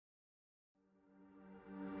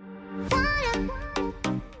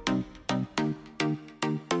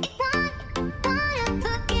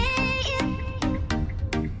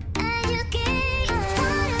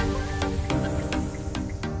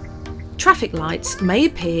Traffic lights may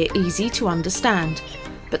appear easy to understand,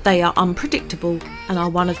 but they are unpredictable and are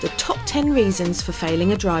one of the top 10 reasons for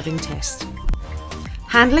failing a driving test.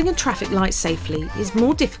 Handling a traffic light safely is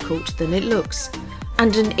more difficult than it looks,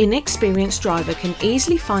 and an inexperienced driver can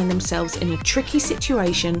easily find themselves in a tricky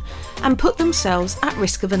situation and put themselves at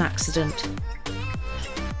risk of an accident.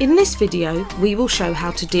 In this video, we will show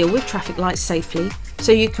how to deal with traffic lights safely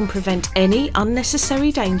so you can prevent any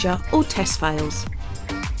unnecessary danger or test fails.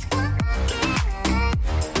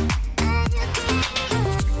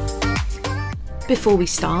 Before we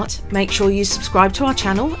start, make sure you subscribe to our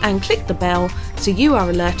channel and click the bell so you are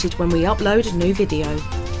alerted when we upload a new video.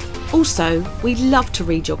 Also, we love to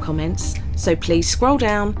read your comments, so please scroll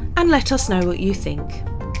down and let us know what you think.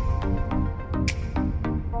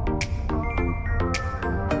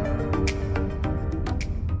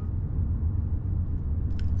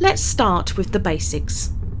 Let's start with the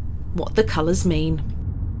basics. What the colours mean.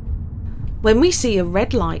 When we see a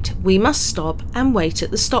red light, we must stop and wait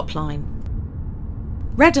at the stop line.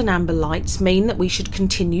 Red and amber lights mean that we should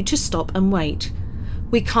continue to stop and wait.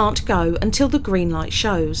 We can't go until the green light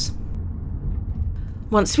shows.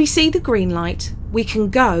 Once we see the green light, we can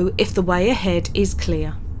go if the way ahead is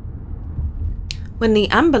clear. When the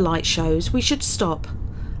amber light shows, we should stop,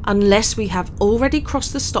 unless we have already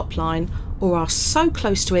crossed the stop line or are so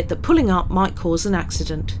close to it that pulling up might cause an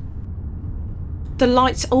accident. The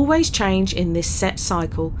lights always change in this set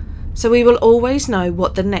cycle, so we will always know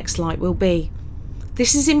what the next light will be.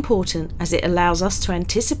 This is important as it allows us to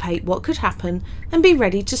anticipate what could happen and be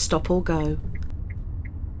ready to stop or go.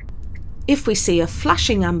 If we see a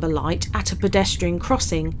flashing amber light at a pedestrian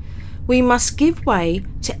crossing, we must give way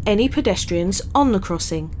to any pedestrians on the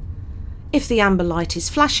crossing. If the amber light is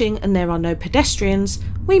flashing and there are no pedestrians,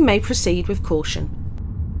 we may proceed with caution.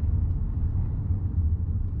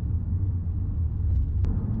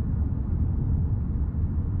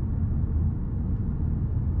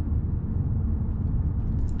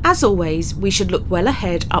 As always, we should look well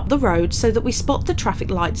ahead up the road so that we spot the traffic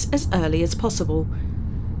lights as early as possible.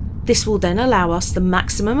 This will then allow us the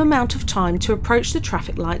maximum amount of time to approach the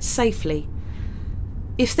traffic lights safely.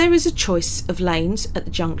 If there is a choice of lanes at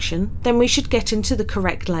the junction, then we should get into the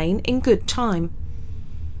correct lane in good time.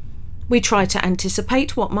 We try to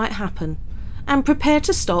anticipate what might happen and prepare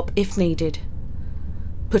to stop if needed.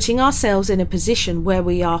 Putting ourselves in a position where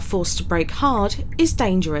we are forced to brake hard is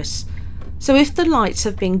dangerous. So if the lights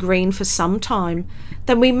have been green for some time,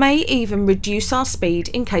 then we may even reduce our speed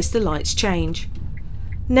in case the lights change.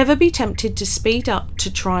 Never be tempted to speed up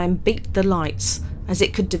to try and beat the lights, as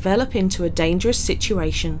it could develop into a dangerous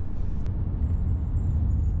situation.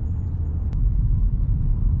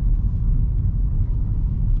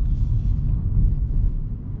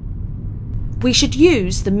 We should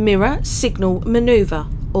use the mirror signal manoeuvre,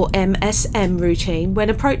 or MSM routine, when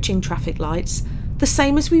approaching traffic lights, the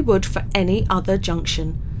same as we would for any other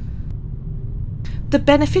junction. The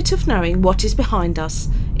benefit of knowing what is behind us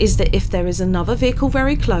is that if there is another vehicle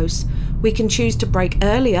very close, we can choose to brake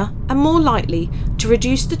earlier and more lightly to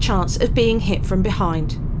reduce the chance of being hit from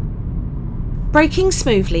behind. Braking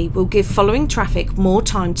smoothly will give following traffic more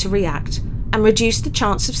time to react and reduce the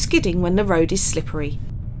chance of skidding when the road is slippery.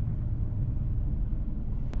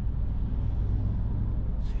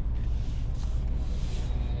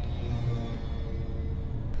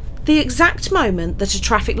 The exact moment that a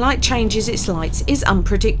traffic light changes its lights is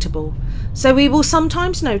unpredictable, so we will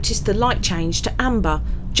sometimes notice the light change to amber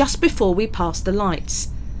just before we pass the lights.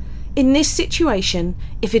 In this situation,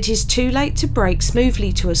 if it is too late to brake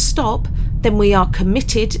smoothly to a stop, then we are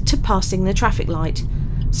committed to passing the traffic light,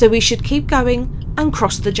 so we should keep going and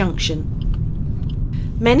cross the junction.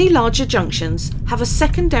 Many larger junctions have a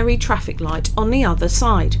secondary traffic light on the other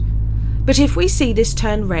side, but if we see this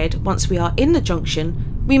turn red once we are in the junction,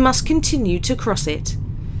 we must continue to cross it.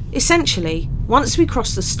 Essentially, once we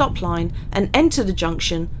cross the stop line and enter the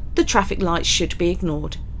junction, the traffic lights should be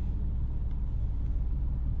ignored.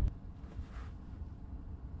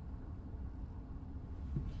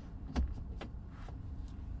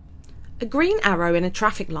 A green arrow in a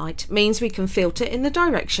traffic light means we can filter in the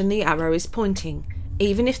direction the arrow is pointing,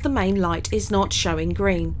 even if the main light is not showing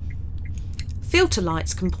green. Filter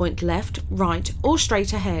lights can point left, right, or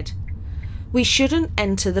straight ahead. We shouldn't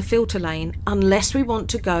enter the filter lane unless we want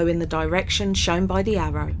to go in the direction shown by the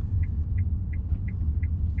arrow.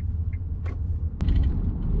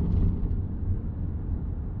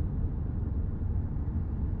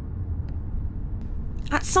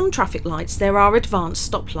 At some traffic lights there are advanced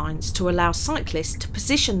stop lines to allow cyclists to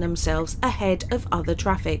position themselves ahead of other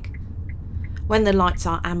traffic. When the lights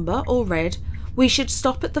are amber or red, We should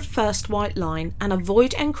stop at the first white line and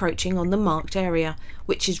avoid encroaching on the marked area,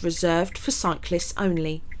 which is reserved for cyclists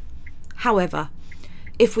only. However,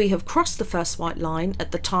 if we have crossed the first white line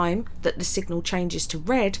at the time that the signal changes to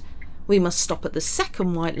red, we must stop at the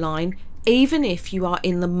second white line even if you are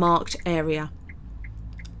in the marked area.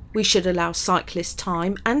 We should allow cyclists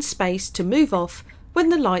time and space to move off when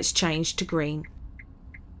the lights change to green.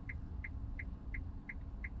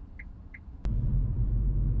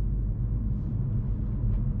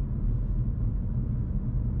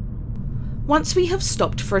 Once we have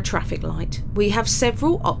stopped for a traffic light, we have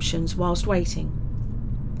several options whilst waiting.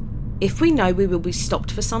 If we know we will be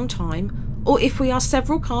stopped for some time, or if we are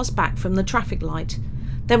several cars back from the traffic light,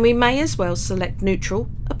 then we may as well select neutral,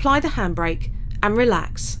 apply the handbrake and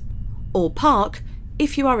relax, or park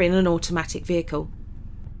if you are in an automatic vehicle.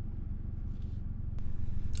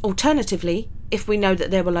 Alternatively, if we know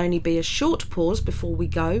that there will only be a short pause before we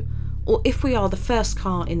go, or if we are the first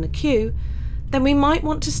car in the queue, then we might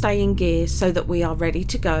want to stay in gear so that we are ready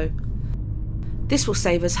to go. This will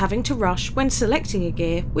save us having to rush when selecting a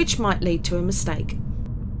gear, which might lead to a mistake.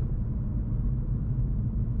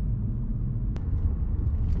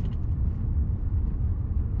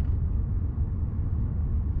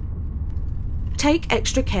 Take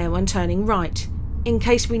extra care when turning right, in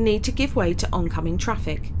case we need to give way to oncoming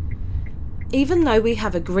traffic. Even though we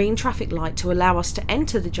have a green traffic light to allow us to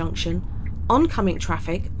enter the junction, oncoming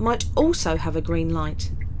traffic might also have a green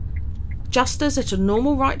light. Just as at a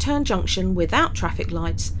normal right turn junction without traffic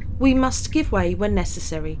lights, we must give way when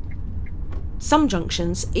necessary. Some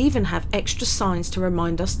junctions even have extra signs to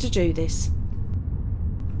remind us to do this.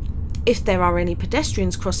 If there are any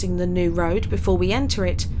pedestrians crossing the new road before we enter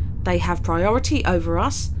it, they have priority over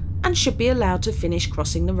us and should be allowed to finish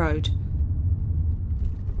crossing the road.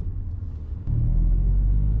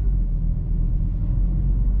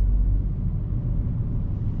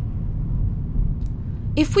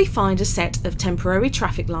 If we find a set of temporary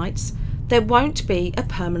traffic lights, there won't be a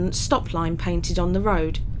permanent stop line painted on the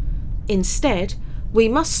road. Instead, we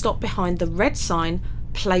must stop behind the red sign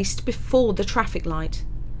placed before the traffic light.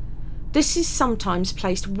 This is sometimes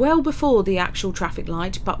placed well before the actual traffic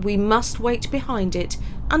light, but we must wait behind it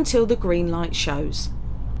until the green light shows.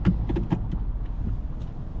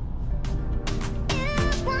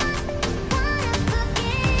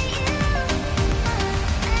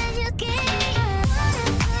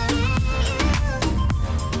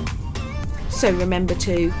 So remember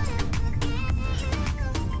to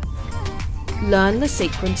learn the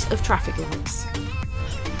sequence of traffic lights.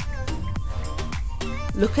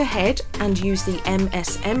 Look ahead and use the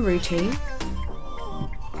MSM routine.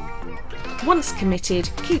 Once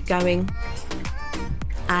committed, keep going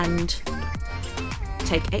and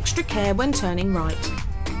take extra care when turning right.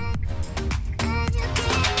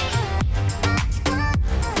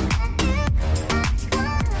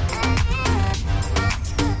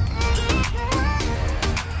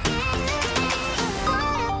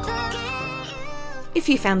 If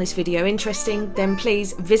you found this video interesting, then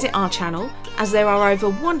please visit our channel, as there are over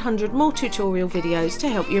 100 more tutorial videos to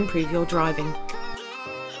help you improve your driving.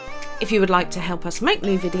 If you would like to help us make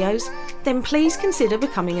new videos, then please consider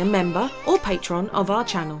becoming a member or patron of our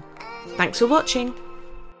channel. Thanks for watching.